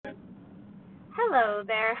Hello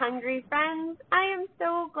there, hungry friends. I am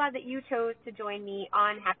so glad that you chose to join me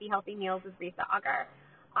on Happy Healthy Meals with Risa Auger.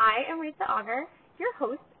 I am Risa Auger, your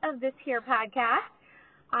host of this here podcast.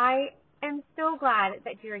 I am so glad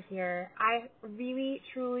that you're here. I really,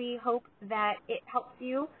 truly hope that it helps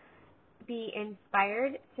you be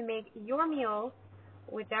inspired to make your meals,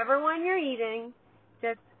 whichever one you're eating,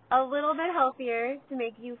 just a little bit healthier, to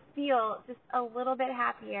make you feel just a little bit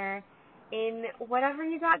happier in whatever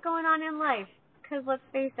you got going on in life. Because let's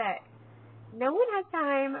face it, no one has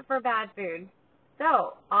time for bad food.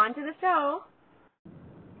 So, on to the show.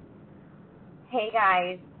 Hey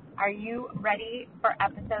guys, are you ready for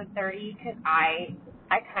episode 30? Because I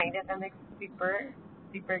kind of am super,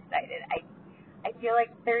 super excited. I feel like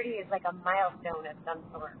 30 is like a milestone of some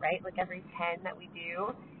sort, right? Like every 10 that we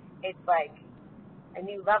do, it's like a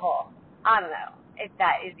new level. I don't know if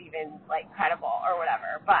that is even like credible or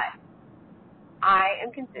whatever, but I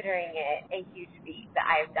am considering it a huge feat that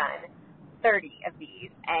I have done 30 of these,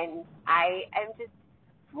 and I am just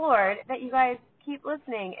floored that you guys keep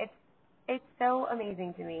listening. It's so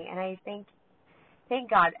amazing to me, and I thank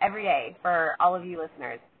God every day for all of you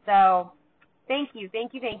listeners. So thank you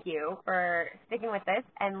for sticking with this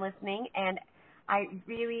and listening, and I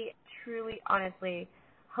really, truly, honestly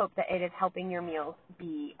hope that it is helping your meals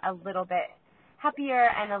be a little bit happier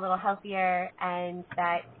and a little healthier, and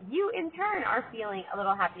that you in turn are feeling a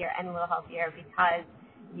little happier and a little healthier because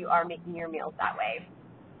you are making your meals that way.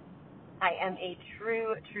 I am a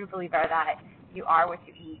true believer that you are what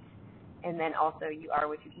you eat, and then also you are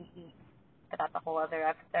what you eat, but that's a whole other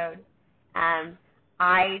episode.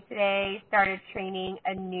 I today started training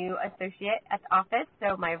a new associate at the office,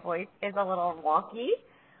 so my voice is a little wonky.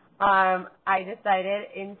 I decided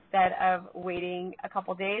instead of waiting a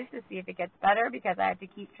couple days to see if it gets better, because I have to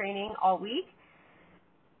keep training all week,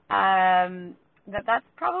 that's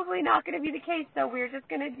probably not going to be the case. So we're just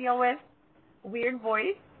going to deal with weird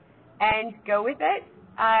voice and go with it.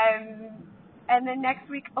 And then next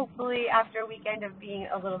week, hopefully after a weekend of being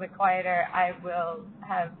a little bit quieter, I will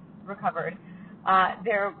have recovered.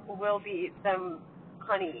 There will be some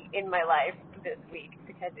honey in my life this week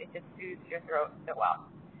because it just soothes your throat so well.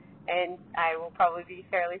 And I will probably be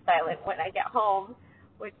fairly silent when I get home,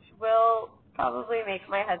 which will probably make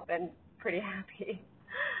my husband pretty happy,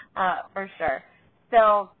 for sure.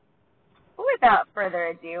 So without further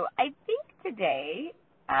ado, I think today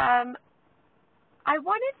I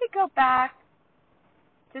wanted to go back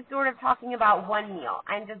to sort of talking about one meal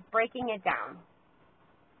and just breaking it down.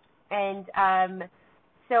 And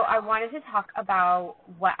so I wanted to talk about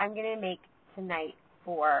what I'm going to make tonight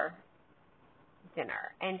for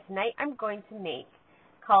dinner. And tonight I'm going to make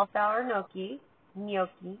cauliflower gnocchi,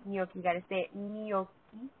 gotta say it, gnocchi,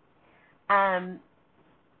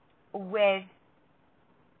 with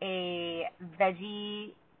a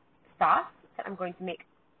veggie sauce that I'm going to make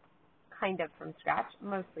kind of from scratch,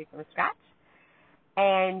 mostly from scratch.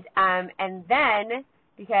 And then,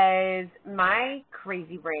 because my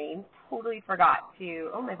crazy brain totally forgot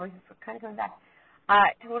to, my voice is kind of coming back,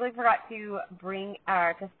 totally forgot to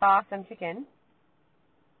to thaw some chicken,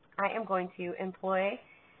 I am going to employ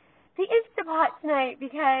the Instapot tonight,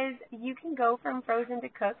 because you can go from frozen to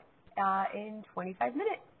cooked in 25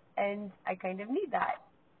 minutes, and I kind of need that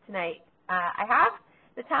tonight. I have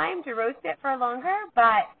the time to roast it for longer,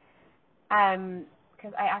 but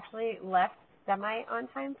because I actually left semi on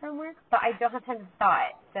time from work, but I don't have time to thaw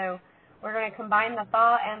it. So we're going to combine the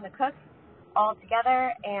thaw and the cook all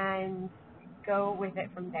together and go with it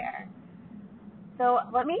from there. So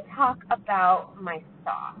let me talk about my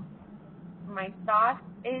sauce. My sauce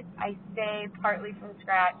is, I say, partly from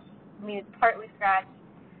scratch. It's partly scratch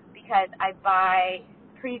because I buy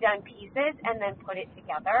pre-done pieces and then put it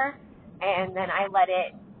together, and then I let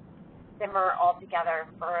it simmer all together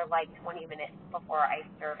for like 20 minutes before I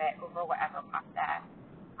serve it over whatever pasta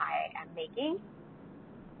I am making.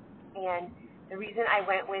 And the reason I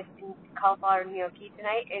went with cauliflower gnocchi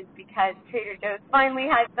tonight is because Trader Joe's finally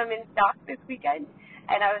had some in stock this weekend,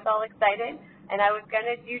 and I was all excited. And I was going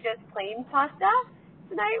to do just plain pasta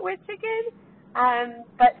tonight with chicken,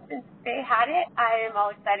 but since they had it, I am all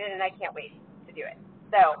excited and I can't wait to do it.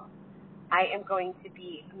 So I am going to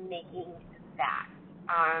be making that.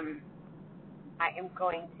 I am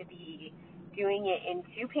going to be doing it in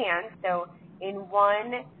 2 pans. So in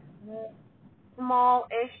one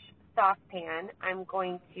small-ish saucepan, I'm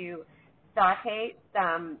going to saute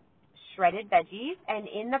some shredded veggies. And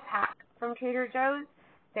in the pack from Trader Joe's,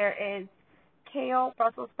 there is kale,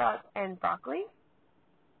 Brussels sprouts, and broccoli.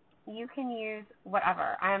 You can use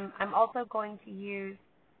whatever. I'm also going to use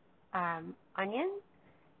onions.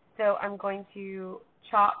 So I'm going to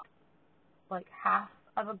chop like half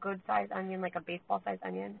of a good sized onion, like a baseball sized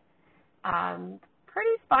onion.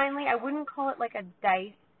 Pretty finely. I wouldn't call it like a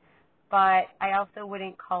dice, but I also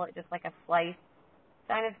wouldn't call it just like a slice.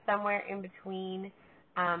 Kind of somewhere in between.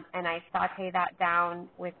 And I saute that down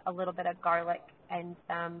with a little bit of garlic and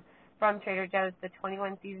some from Trader Joe's, the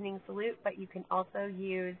 21 seasoning salute, but you can also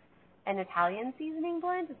use an Italian seasoning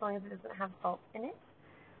blend as long as it doesn't have salt in it.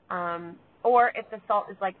 Or if the salt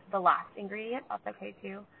is like the last ingredient, that's okay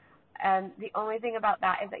too. And the only thing about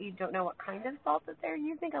that is that you don't know what kind of salt that they're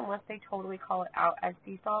using unless they totally call it out as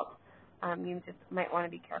sea salt. You just might want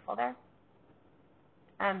to be careful there.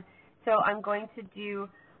 So I'm going to do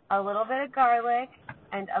a little bit of garlic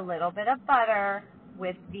and a little bit of butter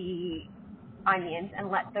with the onions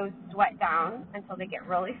and let those sweat down until they get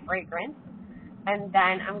really fragrant. And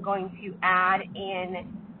then I'm going to add in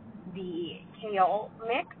the kale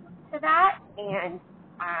mix to that and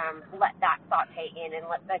let that saute in and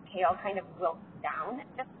let the kale kind of wilt down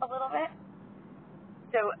just a little bit.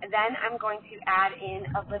 So then I'm going to add in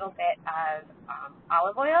a little bit of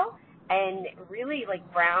olive oil and really like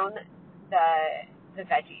brown the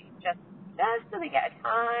veggies just so they get a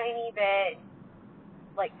tiny bit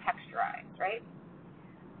like texturized, right?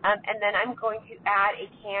 And then I'm going to add a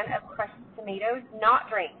can of crushed tomatoes, not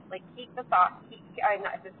drained. Like keep the sauce,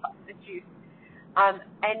 not the sauce, the juice.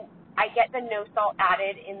 And I get the no salt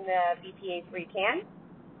added in the BPA free can,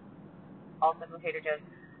 also from Trader Joe's.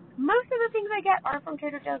 Most of the things I get are from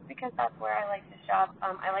Trader Joe's because that's where I like to shop.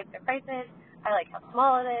 I like their prices. I like how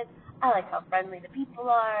small it is. I like how friendly the people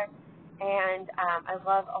are. And I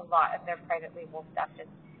love a lot of their private label stuff.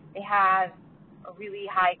 They have a really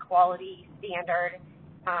high quality standard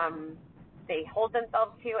they hold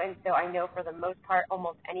themselves to, and so I know for the most part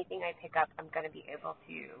almost anything I pick up I'm going to be able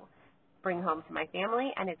to bring home to my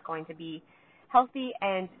family, and it's going to be healthy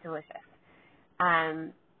and delicious.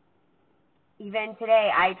 Even today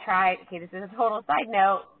I tried, okay, this is a total side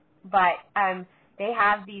note, but they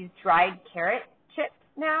have these dried carrot chips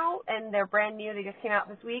now, and they're brand new. They just came out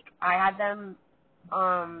this week. I had them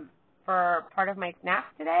for part of my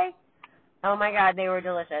snack today. Oh my God, they were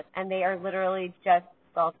delicious, and they are literally just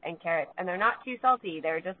salt and carrots, and they're not too salty.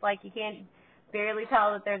 They're just like, you can't barely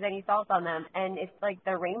tell that there's any salt on them, and it's like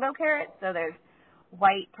the rainbow carrots, so there's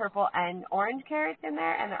white, purple, and orange carrots in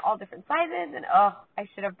there, and they're all different sizes, and oh, I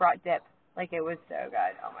should have brought dip. Like, it was so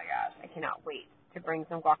good. Oh my gosh, I cannot wait to bring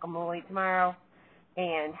some guacamole tomorrow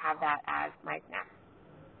and have that as my snack.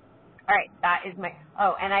 All right, that is my,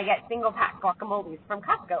 oh, and I get single pack guacamoles from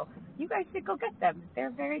Costco. You guys should go get them. They're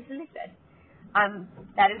very delicious.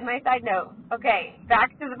 That is my side note. Okay,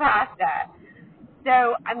 back to the pasta.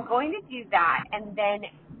 So I'm going to do that, and then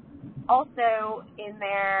also in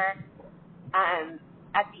there,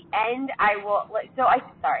 at the end, I will,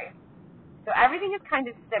 so everything is kind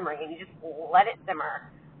of simmering, and you just let it simmer.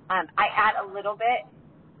 I add a little bit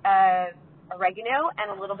of oregano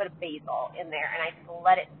and a little bit of basil in there, and I just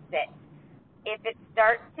let it sit. If it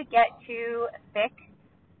starts to get too thick,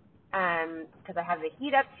 because I have the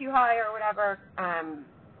heat up too high or whatever,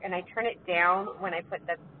 and I turn it down when I put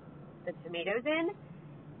the tomatoes in.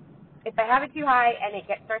 If I have it too high and it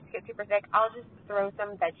starts to get super thick, I'll just throw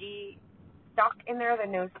some veggie stock in there,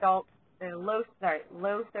 the low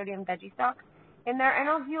sodium veggie stock in there, and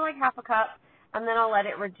I'll do like half a cup, and then I'll let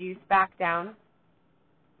it reduce back down.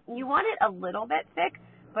 You want it a little bit thick,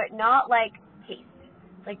 but not like paste.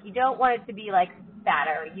 Like, you don't want it to be like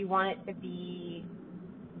batter. You want it to be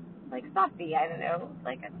like saucy, I don't know,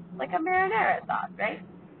 like a marinara sauce, right?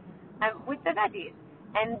 With the veggies.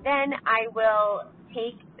 And then I will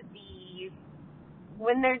take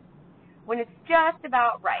when it's just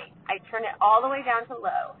about right, I turn it all the way down to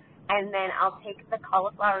low, and then I'll take the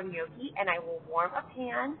cauliflower gnocchi and I will warm a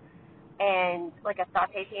pan, and like a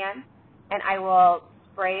saute pan, and I will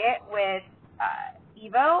spray it with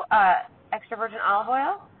Evo, extra virgin olive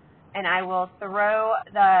oil, and I will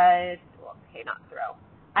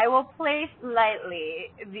I will place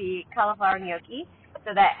lightly the cauliflower gnocchi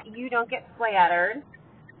so that you don't get splattered.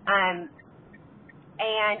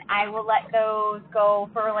 And I will let those go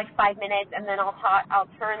for like 5 minutes, and then I'll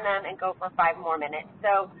turn them and go for 5 more minutes.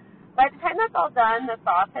 So by the time that's all done, the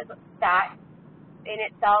sauce has sat in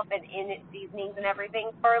itself and in its seasonings and everything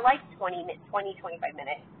for like 25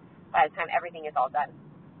 minutes by the time everything is all done.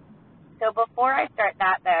 So before I start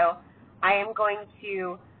that, though, I am going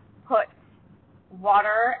to put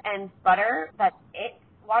water and butter,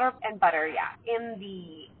 in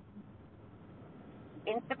the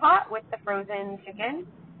Instapot with the frozen chicken,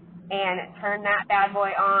 and turn that bad boy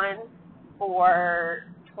on for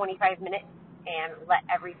 25 minutes and let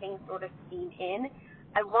everything sort of steam in.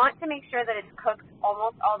 I want to make sure that it's cooked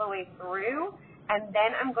almost all the way through, and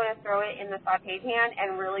then I'm going to throw it in the saute pan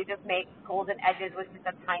and really just make golden edges with just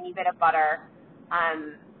a tiny bit of butter.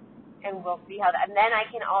 And we'll see how that, and then I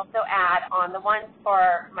can also add on the ones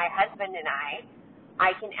for my husband and I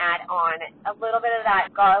can add on a little bit of that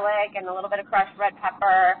garlic and a little bit of crushed red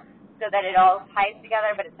pepper so that it all ties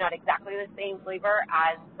together, but it's not exactly the same flavor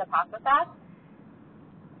as the pasta sauce.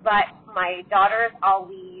 But my daughter's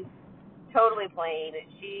always totally plain.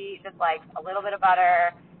 She just likes a little bit of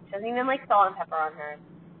butter. She doesn't even like salt and pepper on hers.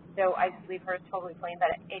 So I just leave hers totally plain,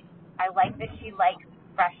 but I like that she likes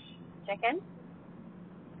fresh chicken.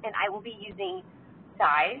 And I will be using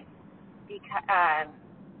thighs just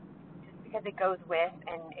because it goes with,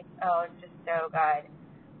 and it's just so good.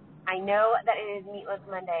 I know that it is Meatless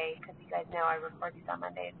Monday because you guys know I record these on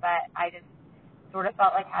Mondays, but I just sort of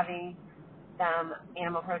felt like having some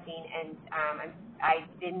animal protein, and I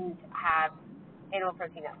didn't have animal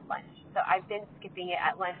protein at lunch. So I've been skipping it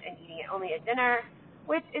at lunch and eating it only at dinner,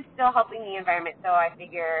 which is still helping the environment. So I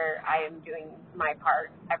figure I am doing my part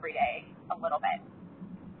every day a little bit.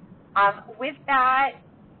 With that,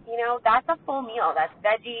 that's a full meal. That's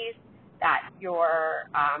veggies, that's your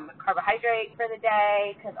carbohydrate for the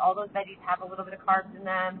day, because all those veggies have a little bit of carbs in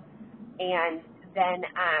them, and then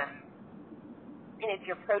and it's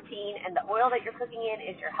your protein, and the oil that you're cooking in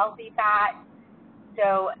is your healthy fat.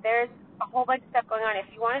 So there's a whole bunch of stuff going on. If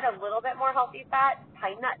you wanted a little bit more healthy fat,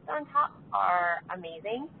 pine nuts on top are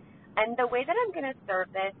amazing. And the way that I'm going to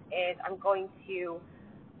serve this is I'm going to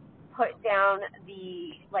put down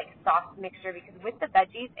the sauce mixture, because with the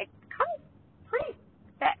veggies it comes pretty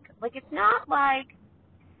thick. It's not like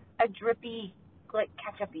a drippy,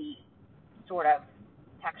 ketchup-y sort of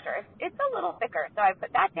texture. It's a little thicker. So I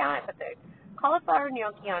put that down. I put the cauliflower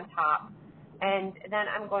gnocchi on top, and then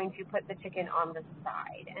I'm going to put the chicken on the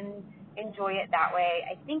side and enjoy it that way.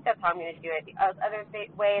 I think that's how I'm going to do it. The other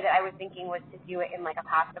way that I was thinking was to do it in a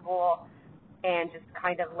pasta bowl and just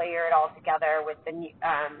kind of layer it all together with the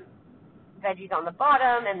veggies on the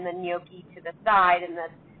bottom and the gnocchi to the side and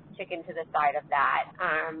the chicken to the side of that.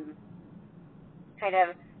 Kind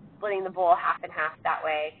of splitting the bowl half and half that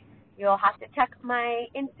way. You'll have to check my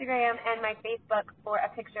Instagram and my Facebook for a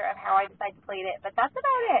picture of how I decide to plate it, but that's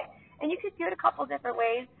about it. And you could do it a couple different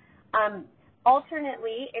ways.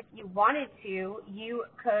 Alternately, if you wanted to, you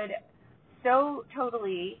could so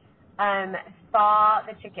totally thaw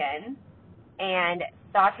the chicken and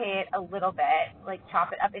saute it a little bit,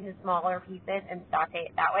 chop it up into smaller pieces and saute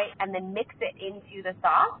it that way, and then mix it into the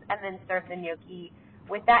sauce, and then serve the gnocchi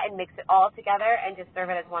with that and mix it all together and just serve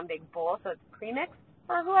it as one big bowl so it's pre-mixed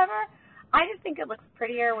for whoever. I just think it looks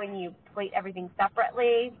prettier when you plate everything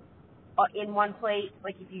separately in one plate,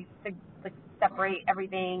 if you separate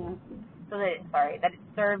everything so that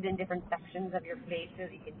it's served in different sections of your plate so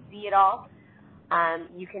that you can see it all.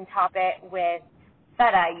 You can top it with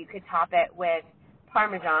feta, you could top it with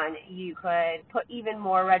Parmesan, you could put even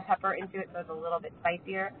more red pepper into it so it's a little bit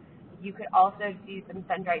spicier. You could also do some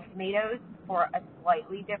sun-dried tomatoes for a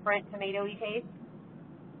slightly different tomatoey taste.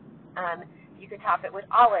 You could top it with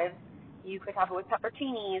olives, you could top it with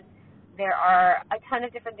pepperoncinis. There are a ton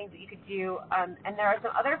of different things that you could do, and there are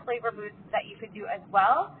some other flavor boosts that you could do as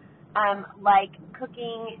well, like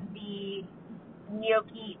cooking the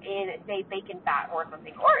gnocchi in, say, bacon fat or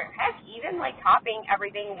something, or heck, even topping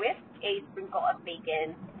everything with a sprinkle of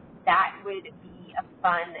bacon. That would be a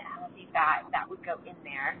fun, healthy fat that would go in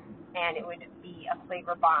there, and it would be a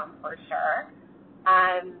flavor bomb for sure.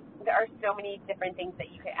 There are so many different things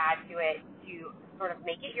that you could add to it to sort of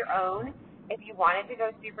make it your own. If you wanted to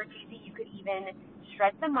go super cheesy, you could even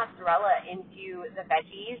shred some mozzarella into the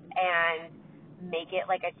veggies and make it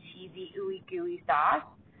like a cheesy, ooey gooey sauce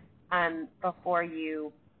before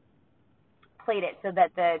you plate it, so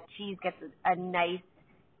that the cheese gets a nice,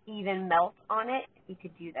 even melt on it. You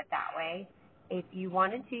could do that way. If you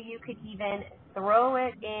wanted to, you could even throw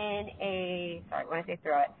it in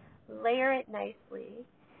layer it nicely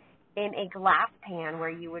in a glass pan where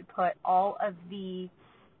you would put all of the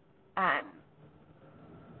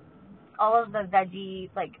veggie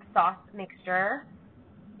sauce mixture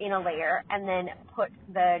in a layer, and then put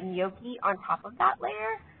the gnocchi on top of that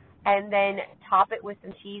layer, and then top it with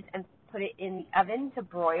some cheese and put it in the oven to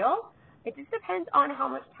broil. It just depends on how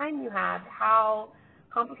much time you have, how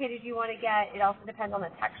complicated you want to get. It also depends on the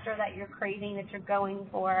texture that you're craving, that you're going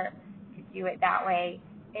for. You could do it that way.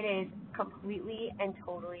 It is completely and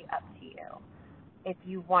totally up to you. If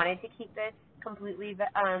you wanted to keep this completely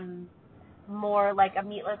more like a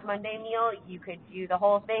Meatless Monday meal, you could do the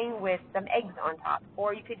whole thing with some eggs on top,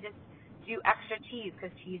 or you could just do extra cheese,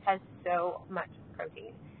 because cheese has so much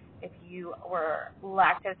protein. If you were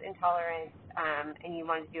lactose intolerant and you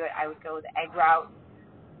wanted to do it, I would go the egg route.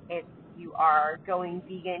 If you are going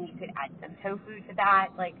vegan, you could add some tofu to that,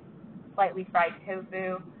 like slightly fried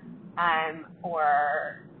tofu,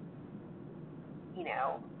 or, you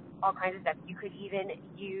know, all kinds of stuff. You could even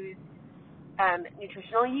use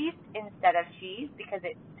nutritional yeast instead of cheese because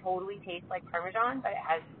it totally tastes like Parmesan, but it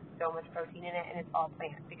has so much protein in it, and it's all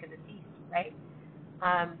plant because it's yeast, right?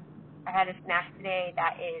 I had a snack today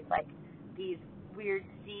that is like these weird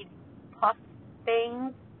seed puff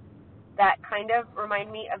things that kind of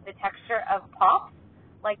remind me of the texture of Pops,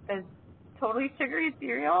 like the totally sugary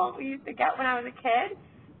cereal we used to get when I was a kid.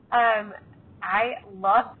 I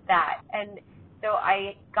loved that, and so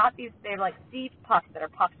I got these. They're like seed puffs that are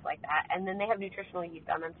puffs like that, and then they have nutritional yeast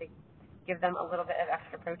on them to give them a little bit of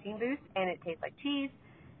extra protein boost, and it tastes like cheese.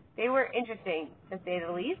 They were interesting, to say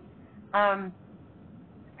the least.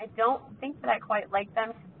 I don't think that I quite like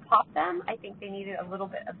them to pop them. I think they needed a little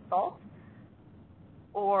bit of salt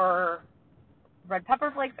or red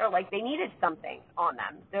pepper flakes, or like they needed something on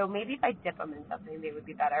them. So maybe if I dip them in something, they would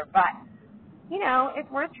be better. But, you know, it's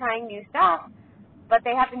worth trying new stuff. But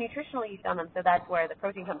they have the nutritional yeast on them, so that's where the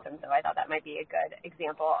protein comes from. So I thought that might be a good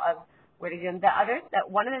example of where to do them. The others, that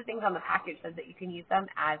one of the things on the package says that you can use them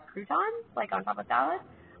as croutons, like on top of salad.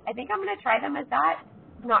 I think I'm going to try them as that,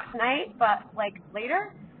 not tonight, but like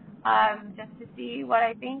later, just to see what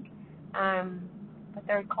I think. But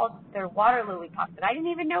they're water lily pasta. I didn't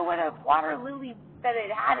even know what a water lily, that it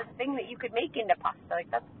had a thing that you could make into pasta. Like,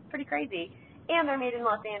 that's pretty crazy. And they're made in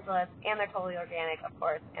Los Angeles, and they're totally organic, of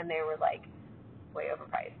course, and they were like way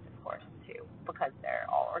overpriced, of course, too, because they're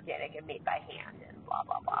all organic and made by hand and blah,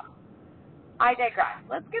 blah, blah. I digress.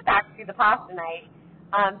 Let's get back to the pasta night.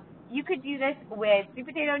 You could do this with sweet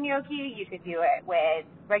potato gnocchi. You could do it with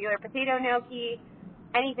regular potato gnocchi,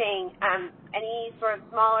 anything, any sort of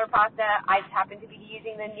smaller pasta. I just happen to be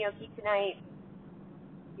using the gnocchi tonight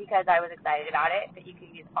because I was excited about it, but you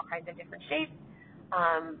could use all kinds of different shapes.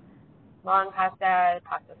 Long pasta,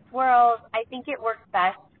 pasta swirls. I think it works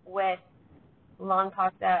best with long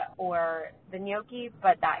pasta or the gnocchi,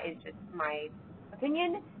 but that is just my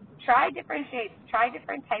opinion. Try different shapes. Try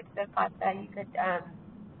different types of pasta. You could,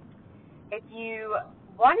 if you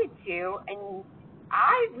wanted to, and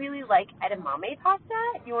I really like edamame pasta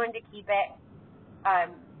if you wanted to keep it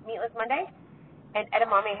meatless Monday. And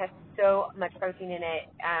edamame has so much protein in it,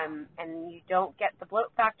 and you don't get the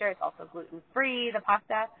bloat factor. It's also gluten-free, the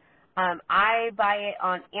pasta. I buy it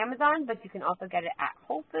on Amazon, but you can also get it at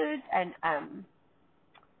Whole Foods, and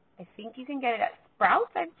I think you can get it at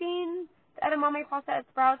Sprouts. I've seen the edamame pasta at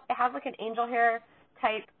Sprouts. It has like an angel hair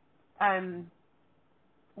type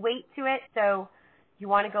weight to it, so you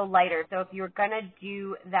want to go lighter. So if you're going to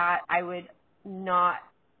do that, I would not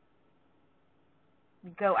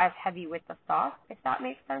go as heavy with the sauce, if that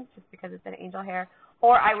makes sense, just because it's an angel hair.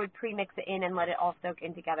 Or I would pre-mix it in and let it all soak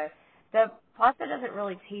in together. The pasta doesn't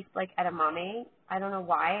really taste like edamame. I don't know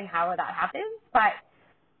why and how that happens, but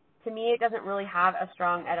to me it doesn't really have a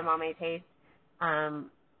strong edamame taste. A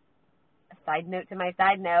side note to my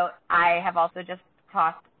side note, I have also just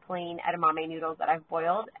tossed plain edamame noodles that I've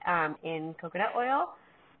boiled in coconut oil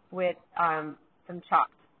with some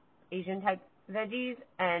chopped Asian type veggies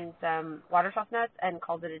and some water chestnuts and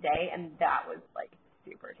called it a day, and that was like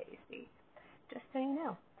super tasty, just so you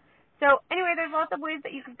know. So anyway, there's lots of ways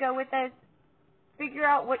that you could go with this. Figure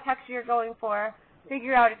out what texture you're going for.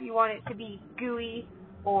 Figure out if you want it to be gooey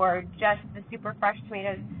or just the super fresh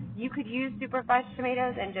tomatoes. You could use super fresh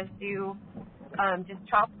tomatoes and just do, just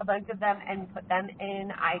chop a bunch of them and put them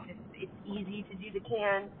in. It's easy to do the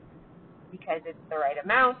can because it's the right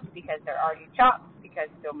amount, because they're already chopped, because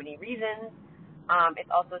so many reasons. It's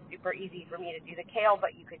also super easy for me to do the kale,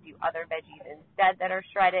 but you could do other veggies instead that are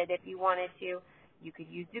shredded if you wanted to. You could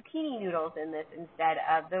use zucchini noodles in this instead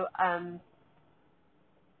of the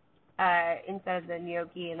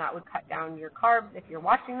gnocchi, and that would cut down your carbs if you're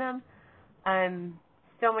watching them.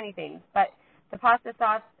 So many things. But the pasta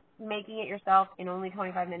sauce, making it yourself in only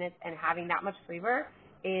 25 minutes and having that much flavor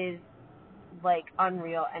is like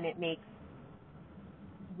unreal, and it makes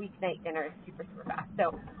weeknight dinners super, super fast.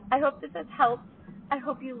 So I hope this has helped. I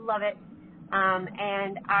hope you love it.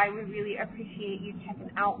 And I would really appreciate you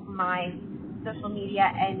checking out my social media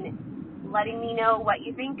and letting me know what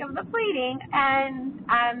you think of the plating. And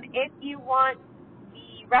if you want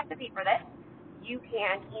the recipe for this, you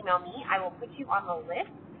can email me. I will put you on the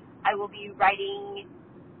list. I will be writing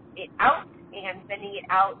it out and sending it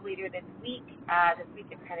out later this week. This week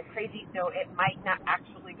is kind of crazy, so it might not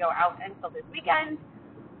actually go out until this weekend.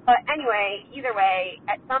 But anyway, either way,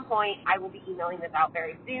 at some point I will be emailing this out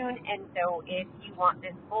very soon, and so if you want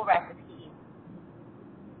this full recipe,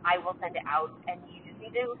 I will send it out, and you just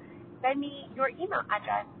need to send me your email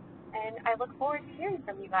address, and I look forward to hearing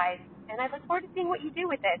from you guys, and I look forward to seeing what you do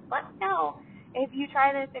with this. Let me know if you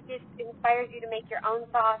try this, if it inspires you to make your own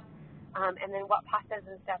sauce, and then what pastas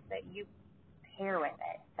and stuff that you pair with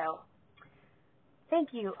it. So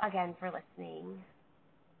thank you again for listening.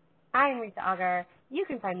 I'm Risa Auger. You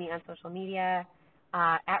can find me on social media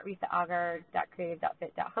at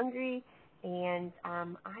risaauger.creative.fit.hungry, and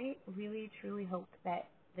I really, truly hope that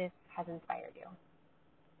this has inspired you.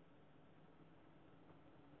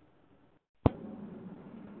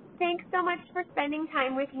 Thanks so much for spending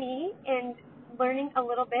time with me and learning a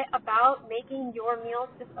little bit about making your meals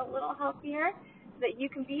just a little healthier so that you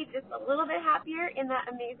can be just a little bit happier in that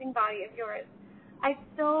amazing body of yours. I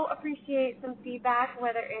so appreciate some feedback,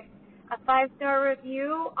 whether it's a 5-star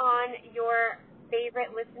review on your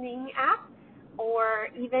favorite listening app, or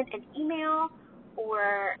even an email,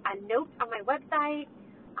 or a note on my website,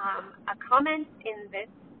 a comment in this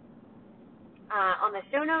on the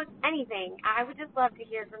show notes, anything. I would just love to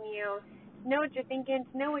hear from you, to know what you're thinking,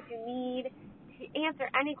 to know what you need, to answer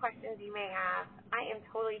any questions you may have. I am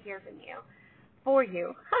totally here from you, for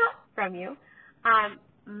you, from you.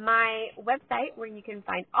 My website, where you can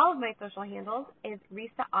find all of my social handles, is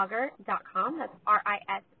risaauger.com. That's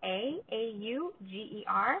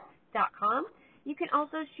RISAAUGER.com. You can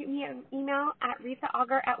also shoot me an email at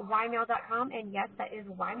risaauger@ymail.com. And yes, that is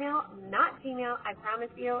ymail, not Gmail. I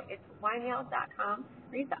promise you, it's ymail.com.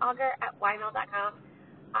 risaauger@ymail.com.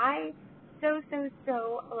 I so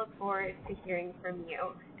look forward to hearing from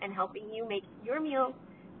you and helping you make your meals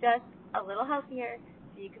just a little healthier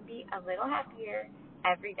so you can be a little happier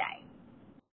every day.